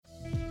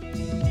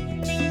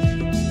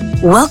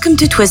Welcome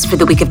to Twist for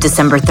the week of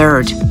December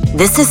 3rd.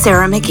 This is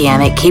Sarah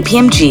McGann at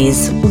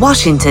KPMG's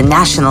Washington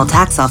National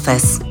Tax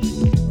Office.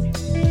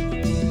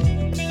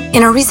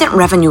 In a recent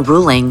revenue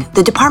ruling,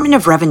 the Department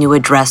of Revenue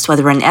addressed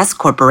whether an S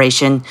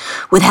corporation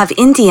would have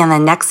Indiana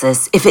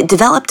nexus if it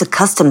developed a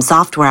custom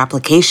software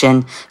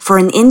application for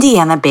an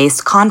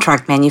Indiana-based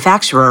contract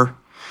manufacturer.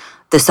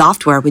 The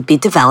software would be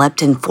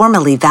developed and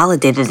formally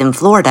validated in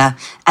Florida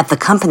at the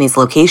company's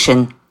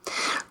location.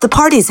 The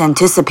parties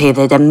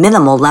anticipated a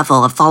minimal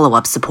level of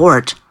follow-up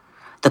support.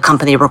 The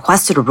company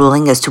requested a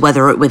ruling as to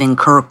whether it would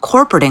incur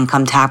corporate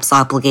income tax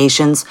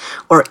obligations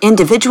or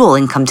individual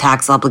income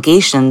tax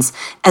obligations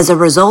as a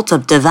result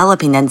of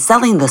developing and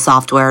selling the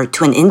software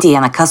to an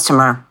Indiana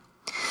customer.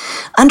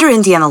 Under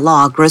Indiana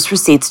law, gross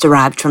receipts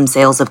derived from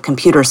sales of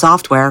computer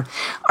software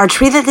are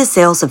treated as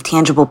sales of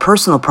tangible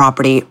personal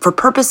property for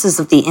purposes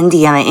of the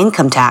Indiana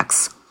income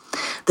tax.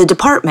 The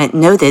department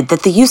noted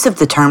that the use of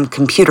the term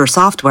computer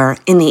software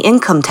in the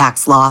income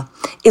tax law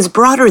is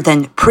broader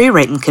than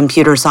pre-written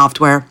computer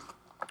software,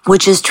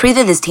 which is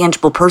treated as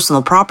tangible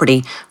personal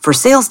property for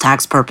sales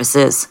tax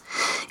purposes.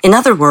 In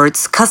other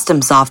words,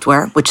 custom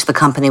software, which the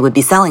company would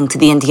be selling to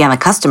the Indiana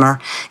customer,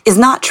 is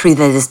not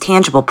treated as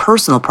tangible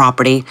personal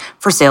property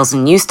for sales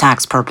and use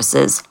tax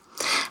purposes.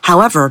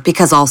 However,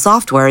 because all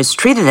software is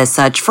treated as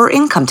such for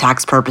income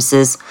tax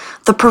purposes,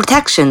 the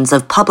protections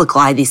of Public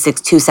Law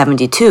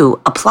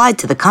 86-272 applied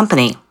to the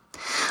company.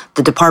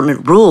 The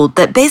department ruled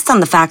that based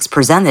on the facts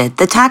presented,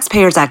 the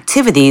taxpayer's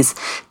activities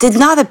did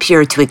not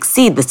appear to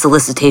exceed the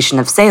solicitation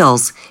of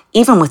sales,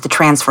 even with the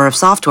transfer of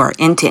software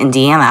into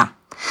Indiana.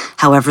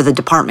 However, the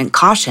department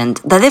cautioned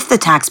that if the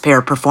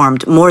taxpayer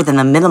performed more than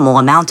a minimal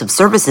amount of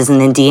services in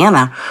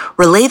Indiana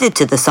related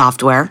to the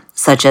software,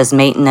 such as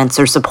maintenance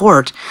or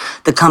support,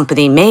 the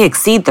company may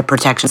exceed the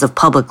protections of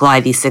Public Law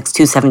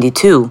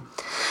 86-272.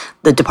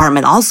 The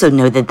department also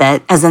noted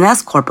that, as an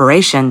S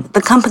corporation,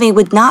 the company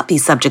would not be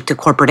subject to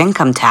corporate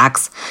income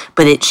tax,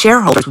 but its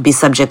shareholders would be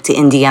subject to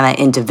Indiana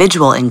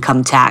individual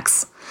income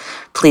tax.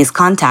 Please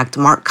contact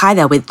Mark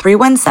Kaida with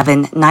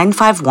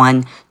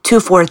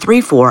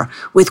 317-951-2434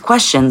 with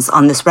questions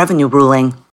on this revenue ruling.